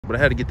but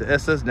I had to get the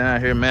SS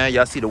down here, man.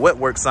 Y'all see the wet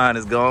work sign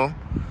is gone.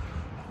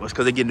 Well, it's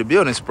because they're getting the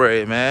building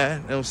sprayed, man. You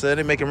know what I'm saying?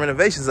 They're making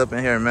renovations up in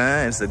here,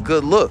 man. It's a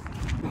good look.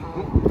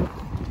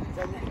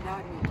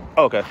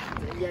 Okay.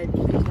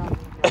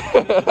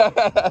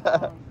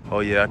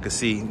 Oh, yeah, I can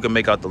see. You can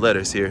make out the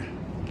letters here.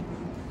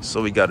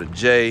 So we got a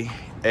J,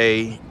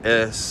 A,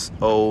 S,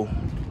 O.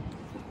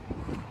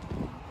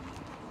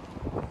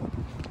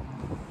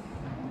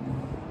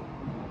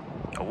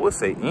 I would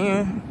say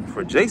N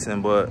for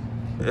Jason, but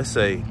it's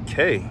a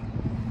K.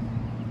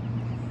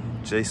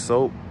 J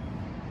Soap.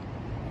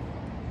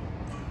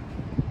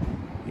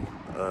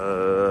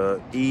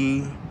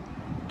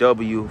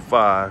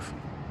 EW5.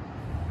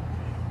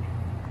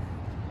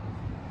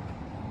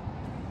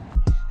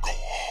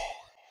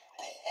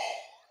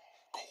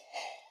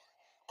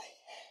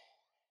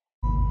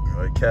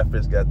 Alright,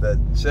 Catfish got that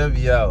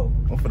Chevy out.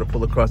 I'm finna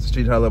pull across the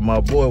street, holler at my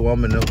boy while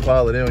I'm in the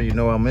Impala. They don't even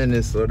know I'm in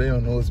this, so they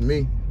don't know it's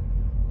me.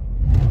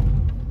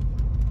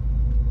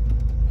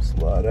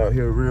 Slide out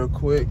here real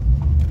quick.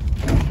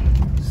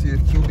 See if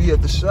QB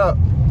at the shop.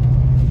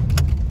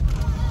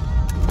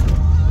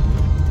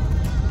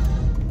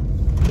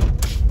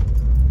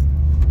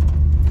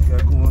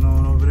 Got going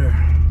on over there.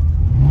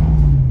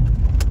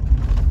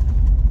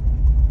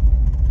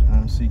 I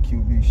don't see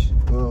QB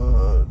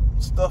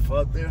stuff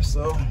out there,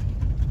 so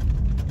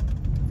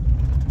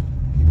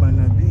he might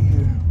not be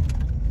here.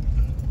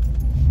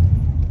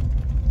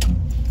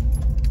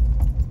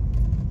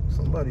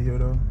 Somebody here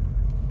though.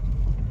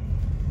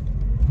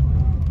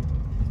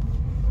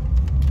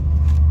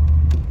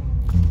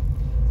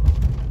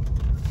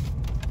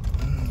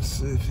 Let's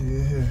see if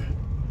he's here.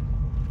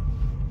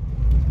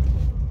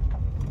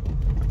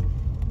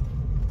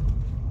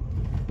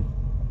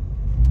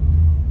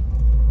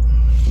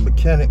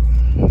 Mechanic.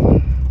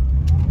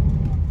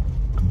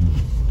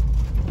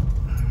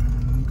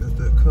 Got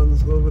that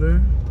colors over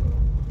there.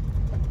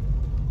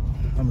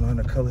 I'm not in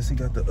the colors. He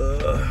got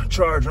the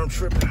charge. I'm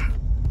tripping.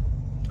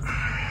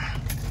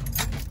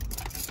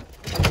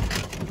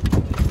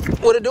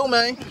 What it do,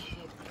 man?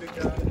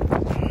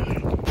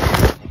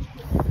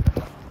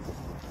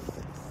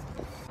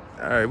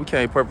 All right, we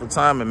came perfect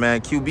timing,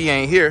 man. QB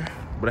ain't here,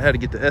 but I had to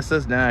get the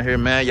SS down here,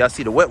 man. Y'all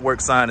see the wet work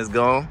sign is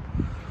gone.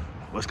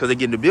 Well, it's because they're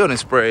getting the building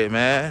sprayed,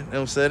 man. You know what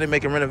I'm saying? They're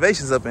making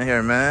renovations up in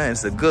here, man.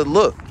 It's a good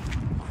look,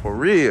 for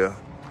real.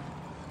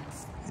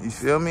 You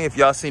feel me? If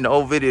y'all seen the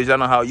old videos, y'all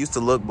know how it used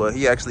to look, but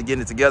he actually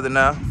getting it together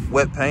now.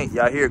 Wet paint,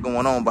 y'all hear it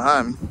going on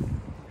behind me.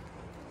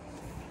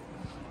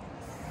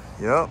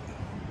 Yep.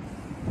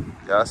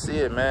 Y'all see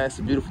it, man. It's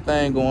a beautiful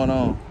thing going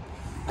on.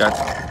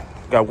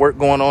 Got work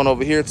going on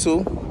over here,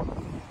 too.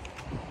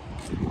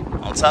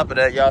 On top of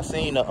that, y'all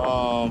seen the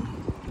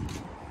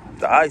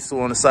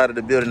ISO on the side of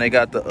the building. They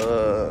got the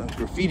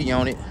graffiti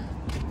on it,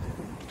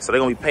 so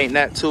they're gonna be painting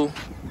that too.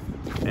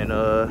 And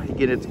he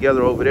getting it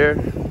together over there.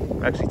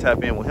 Actually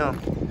tap in with him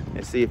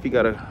and see if he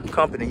got a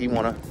company he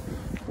wanna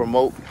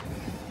promote.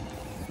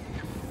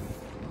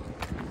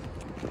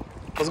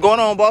 What's going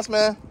on, boss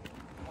man?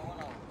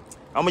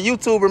 I'm a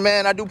YouTuber,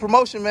 man. I do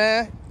promotion,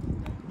 man.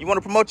 You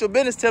wanna promote your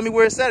business? Tell me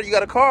where it's at. You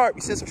got a card?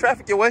 You send some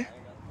traffic your way.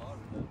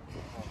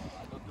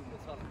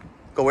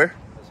 Go where?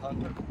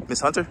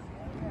 Miss Hunter.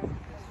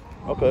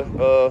 Okay.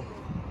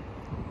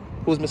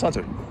 Who's Miss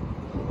Hunter?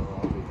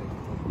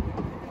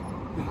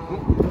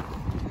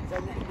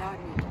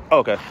 Oh,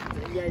 okay.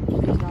 The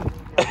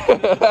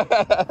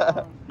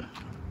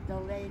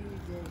ladies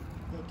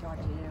that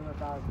talked to him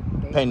about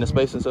painting the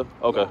space and stuff.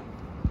 Okay.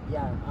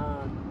 Yeah.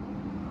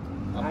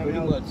 I'm pretty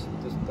much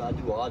just I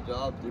do odd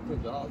jobs,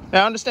 different jobs.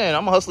 Yeah, I understand.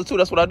 I'm a hustler too.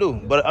 That's what I do.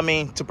 But I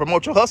mean, to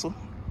promote your hustle.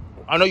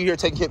 I know you're here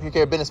taking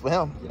care of business for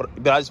him, yeah.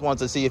 but I just wanted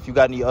to see if you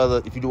got any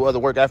other, if you do other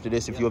work after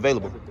this, if you're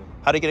available. Everything.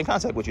 How do they get in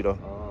contact with you though?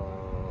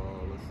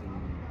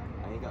 Listen,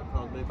 I ain't got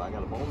contact, but I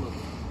got a phone number.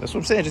 That's what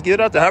I'm saying. Just get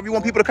it out there. However you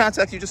want people to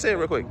contact you, just say it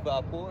real quick.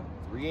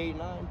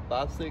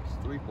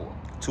 254-389-5634.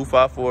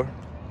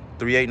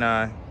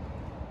 254-389.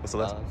 What's the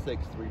last?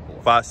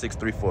 5634.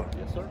 5634.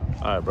 Yes, sir.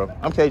 All right, bro.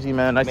 I'm KG,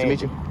 man. Nice to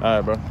meet you. All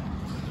right, bro.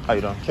 How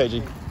you doing?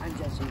 KG. I'm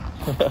Jesse.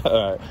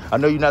 All right. I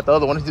know you're not the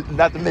other one,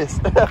 not to miss.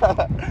 All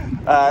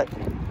right.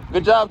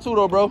 Good job too,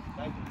 though, bro.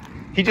 Thank you.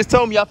 He just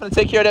told me y'all finna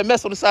take care of that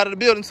mess on the side of the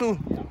building too.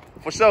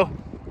 For sure. All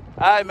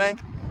right, man.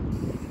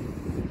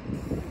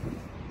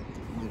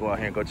 Let's go out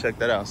here and go check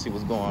that out and see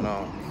what's going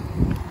on.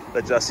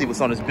 Let y'all see what's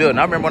on this building.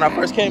 I remember when I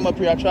first came up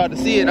here, I tried to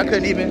see it. I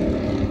couldn't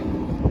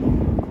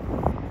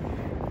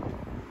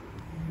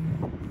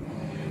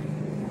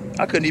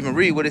even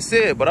read what it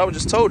said, but I was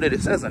just told that it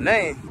says a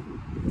name.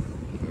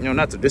 You know,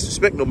 not to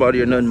disrespect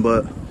nobody or nothing,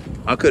 but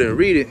I couldn't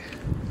read it.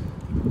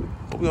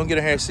 But we're gonna get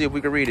in here and see if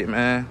we can read it,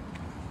 man.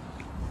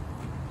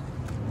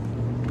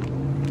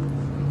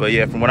 But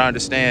yeah, from what I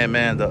understand,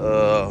 man,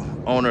 the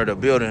owner of the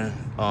building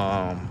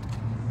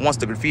wants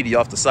the graffiti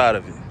off the side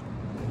of it.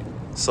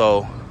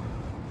 So,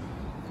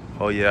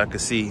 oh yeah, I can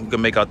see, you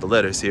can make out the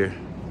letters here.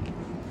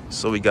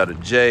 So we got a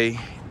J,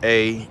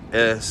 A,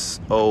 S,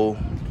 O.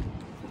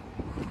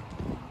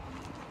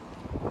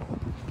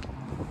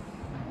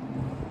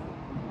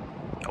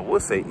 I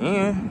would say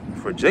N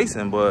for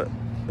Jason, but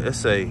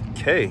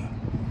S-A-K.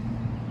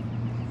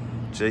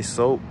 J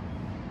Soap.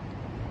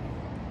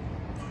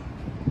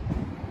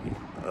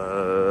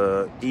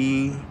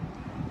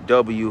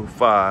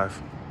 EW5.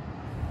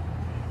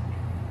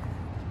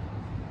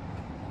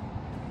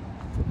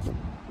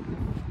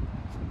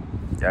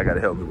 Y'all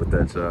gotta help me with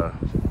that, y'all.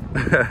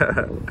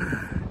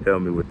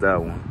 Help me with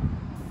that one.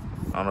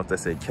 I don't know if they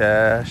say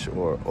cash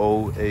or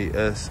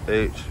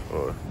O-A-S-H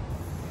or,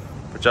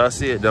 but y'all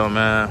see it though,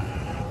 man.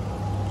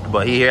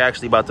 But he here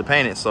actually about to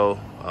paint it, so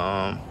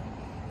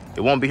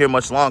it won't be here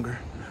much longer.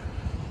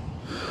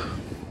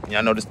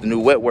 Y'all know this is the new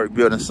wet work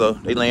building, so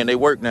they laying their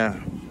work now.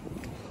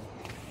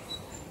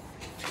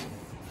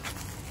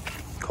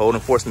 Code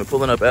enforcement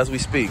pulling up as we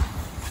speak.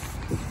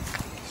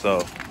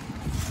 So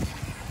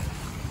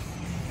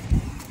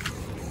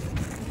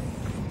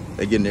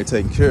they getting there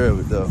taking care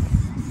of it though.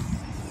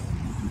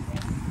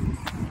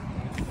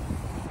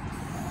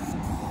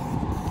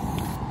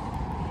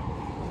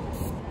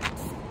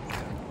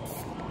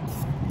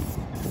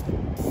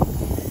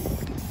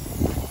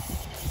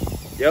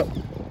 Yep.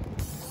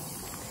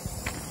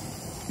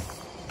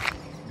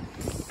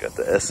 Got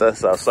the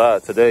SS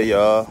outside today,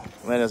 y'all.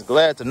 Man, it's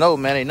glad to know,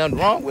 man, ain't nothing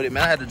wrong with it,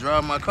 man. I had to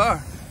drive my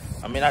car.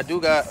 I mean, I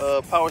do got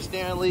a power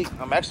steering leak.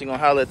 I'm actually gonna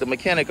holler at the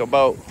mechanic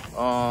about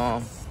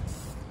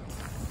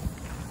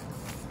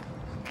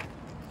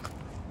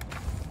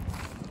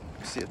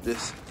see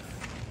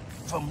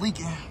if I'm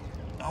leaking.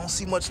 I don't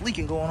see much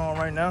leaking going on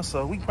right now,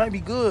 so we might be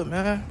good,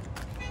 man.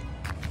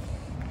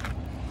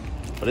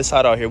 But it's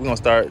hot out here. We're gonna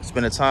start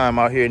spending time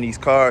out here in these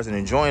cars and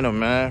enjoying them,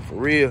 man, for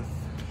real.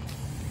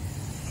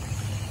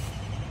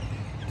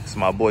 It's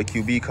my boy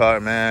QB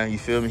car, man. You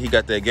feel me? He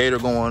got that gator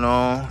going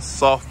on.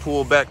 Soft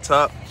pull back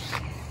top.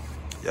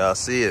 Y'all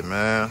see it,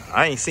 man.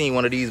 I ain't seen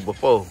one of these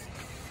before.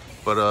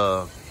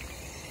 But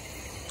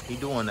he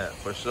doing that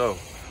for sure.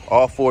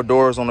 All 4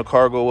 doors on the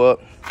car go up.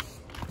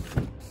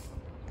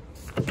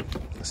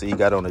 See, he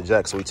got on the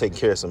jack, so we taking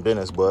care of some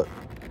business, but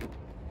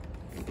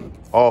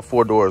all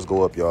 4 doors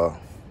go up, y'all.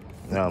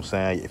 You know what I'm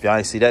saying? If y'all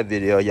ain't see that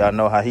video, y'all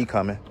know how he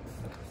coming.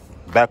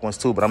 Back ones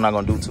too, but I'm not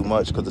gonna do too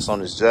much because it's on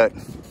this jack.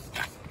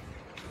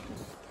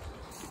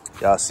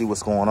 Y'all see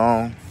what's going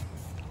on.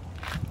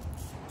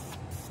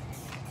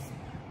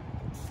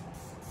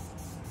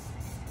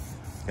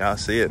 Y'all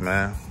see it,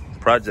 man.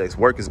 Projects,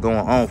 work is going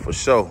on for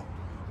sure.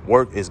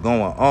 Work is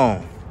going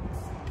on.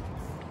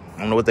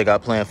 I don't know what they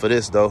got planned for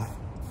this though.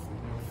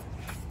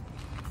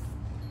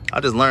 I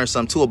just learned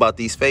something too about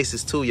these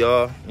faces too,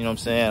 y'all. You know what I'm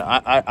saying?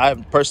 I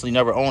personally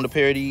never owned a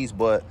pair of these,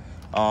 but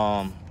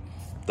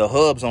the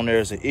hubs on there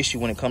is an issue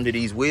when it comes to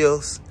these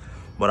wheels.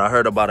 But I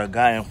heard about a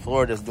guy in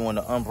Florida that's doing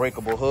the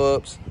unbreakable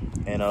hubs,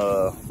 and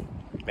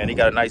man, he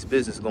got a nice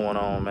business going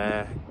on,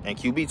 man. And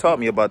QB taught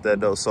me about that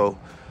though, so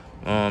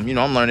you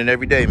know, I'm learning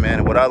every day, man.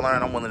 And what I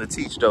learn, I'm willing to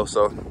teach though.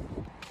 So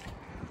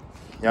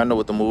y'all know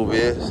what the move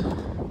is.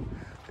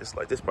 It's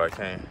like this probably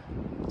came.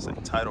 It's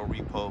like title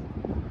repo,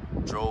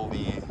 drove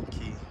in,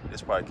 key.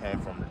 This probably came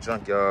from the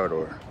junkyard,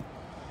 or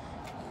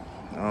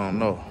I don't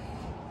know.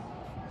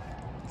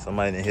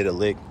 Somebody didn't hit a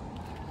lick.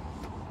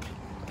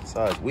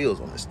 Besides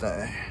wheels on this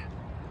thing.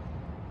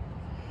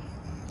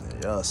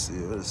 Y'all see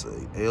it. What is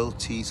it?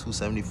 LT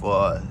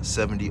 274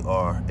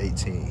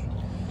 70R18.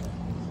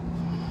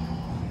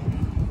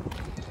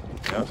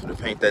 Y'all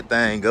finna paint that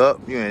thing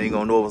up. You ain't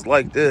gonna know it was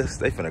like this.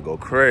 They finna go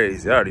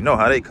crazy. I already know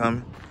how they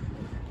coming.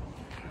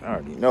 I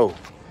already know.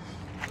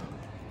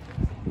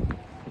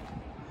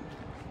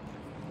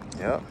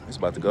 Yep, it's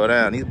about to go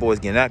down. These boys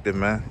getting active,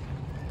 man.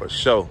 For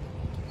sure.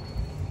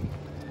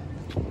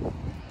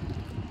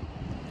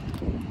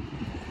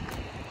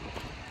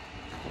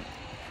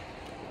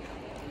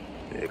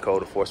 Yeah,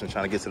 code enforcement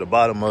trying to get to the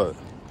bottom of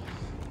it.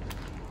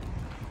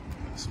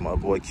 It's my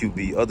boy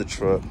QB other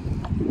truck.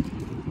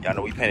 Y'all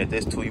know we painted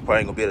this too. You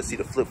probably ain't gonna be able to see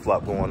the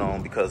flip-flop going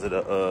on because of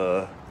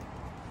the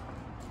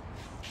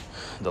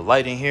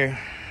lighting here.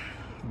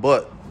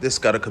 But this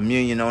got a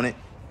chameleon on it.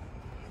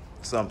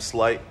 Something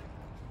slight.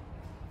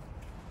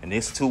 And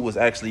this too was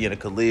actually in a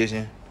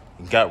collision,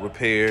 got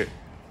repaired,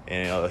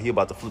 and he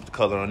about to flip the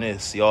color on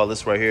this. See all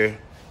this right here,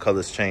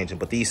 colors changing,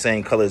 but these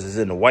same colors is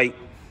in the white.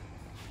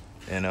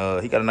 And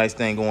he got a nice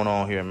thing going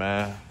on here,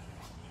 man.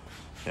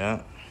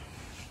 Yeah.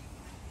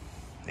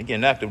 They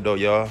getting active though,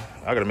 y'all.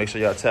 I gotta make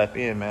sure y'all tap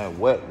in, man.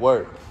 Wet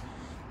work.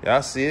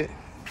 Y'all see it?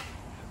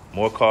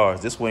 More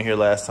cars. This one here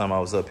last time I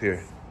was up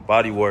here.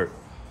 Body work.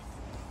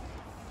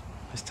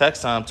 It's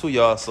tax time too,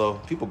 y'all,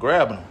 so people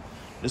grabbing them.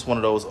 This one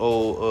of those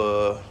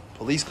old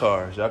police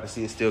cars. Y'all can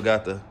see it still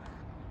got the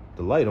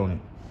light on it.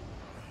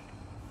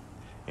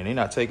 And they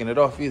not taking it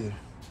off either.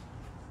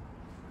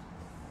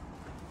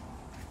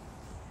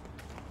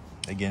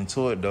 They getting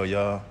to it though,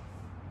 y'all.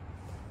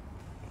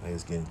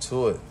 Let's get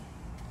into it.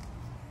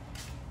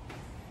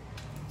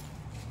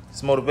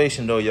 It's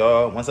motivation though,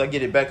 y'all. Once I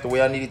get it back the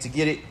way I need it to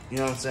get it, you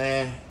know what I'm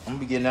saying? I'm gonna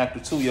be getting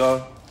active too,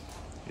 y'all.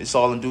 It's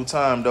all in due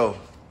time though.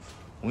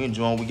 We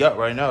enjoying what we got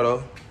right now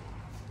though.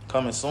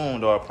 Coming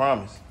soon though, I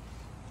promise.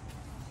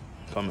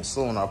 Coming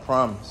soon, I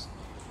promise.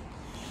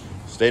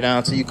 Stay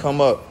down till you come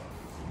up.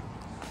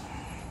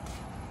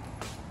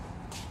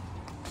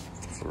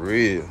 For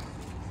real.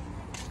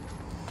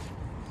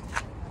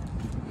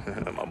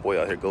 My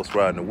boy out here ghost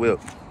riding the whip.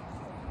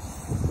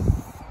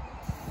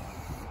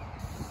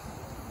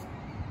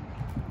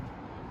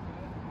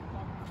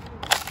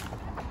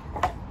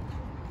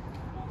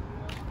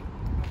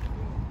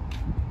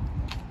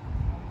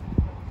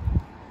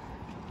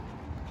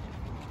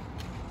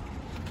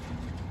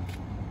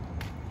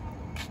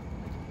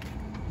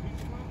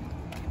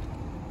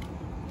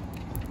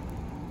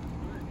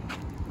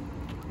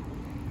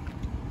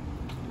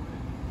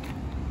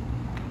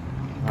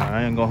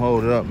 I ain't gonna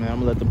hold it up, man. I'm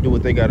gonna let them do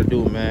what they gotta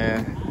do,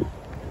 man.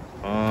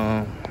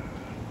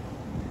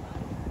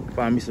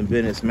 Find me some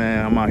business,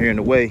 man. I'm out here in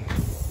the way.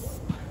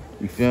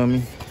 You feel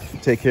me?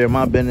 Take care of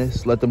my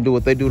business. Let them do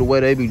what they do the way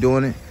they be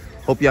doing it.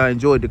 Hope y'all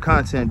enjoyed the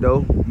content,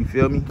 though. You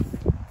feel me?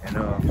 And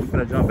we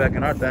finna jump back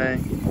in our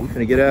thing. We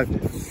finna get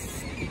active.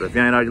 But if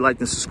y'all ain't already liked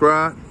and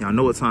subscribed, y'all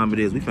know what time it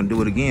is. We finna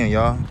do it again,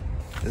 y'all.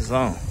 It's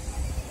on.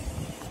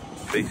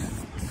 Peace.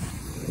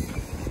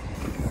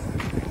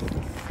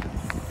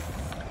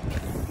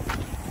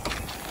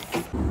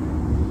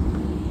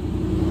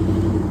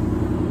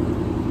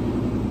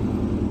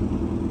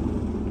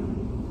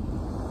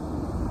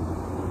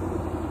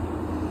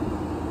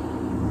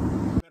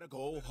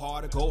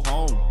 Hard to go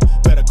home.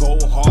 Better go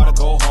hard to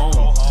go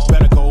home.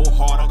 Better go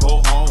hard to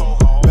go home.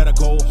 Better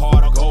go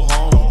hard to go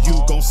home.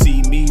 You gon'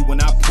 see me when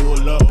I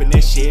pull up and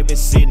that shit been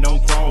sitting on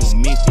chrome.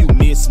 If you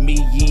miss me,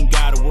 you ain't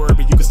gotta worry,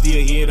 but you can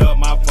still hit up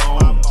my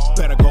phone.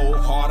 Better go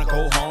hard to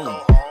go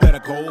home. Better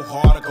go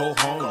hard to go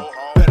home.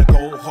 Better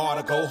go hard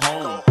to go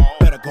home.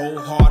 Better go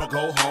hard to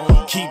go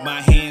home. Keep my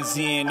hands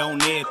in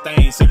on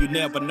everything, so you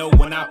never know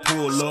when I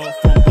pull up.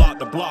 From block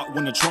to block,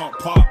 when the trunk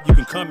pop, you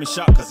can come and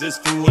shop, cause it's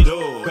full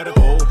up. Better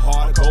go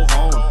hard to go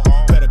home.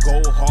 Better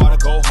go hard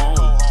to go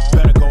home.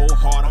 Better go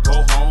hard to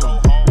go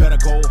home. Better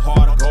go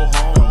hard to go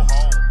home.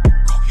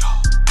 Go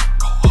y'all, go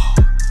hard,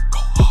 go hard,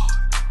 go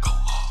hard, go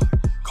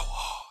hard,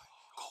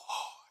 go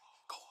hard,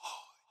 go hard,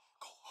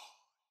 go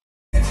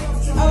hard.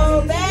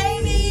 Oh,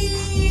 baby!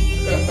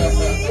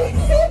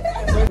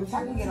 If I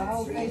can get a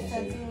whole face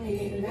tattoo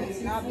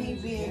and not be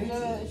being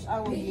judged, I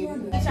will give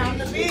you. I'm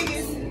the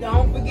biggest.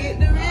 Don't forget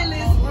the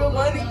realest. Real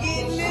money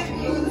getting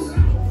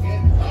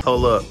it.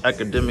 Hold up.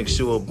 Academic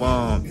shoe a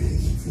bomb.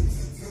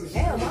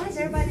 Hell, why is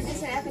everybody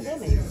just an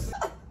academic?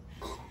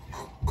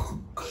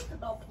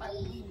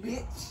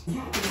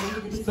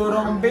 Stood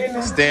on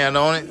business. Stand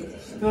on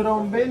it. Stood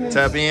on business.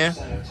 Tap in.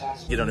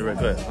 Get on the red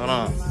cut. Hold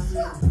on.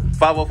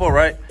 504,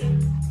 right?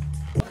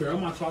 Okay, I'm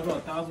gonna charge you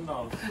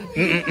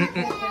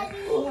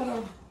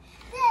 $1,000.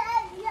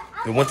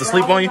 It went to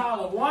sleep on you?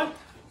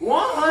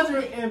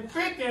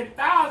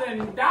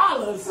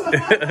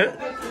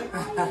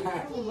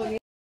 $150,000.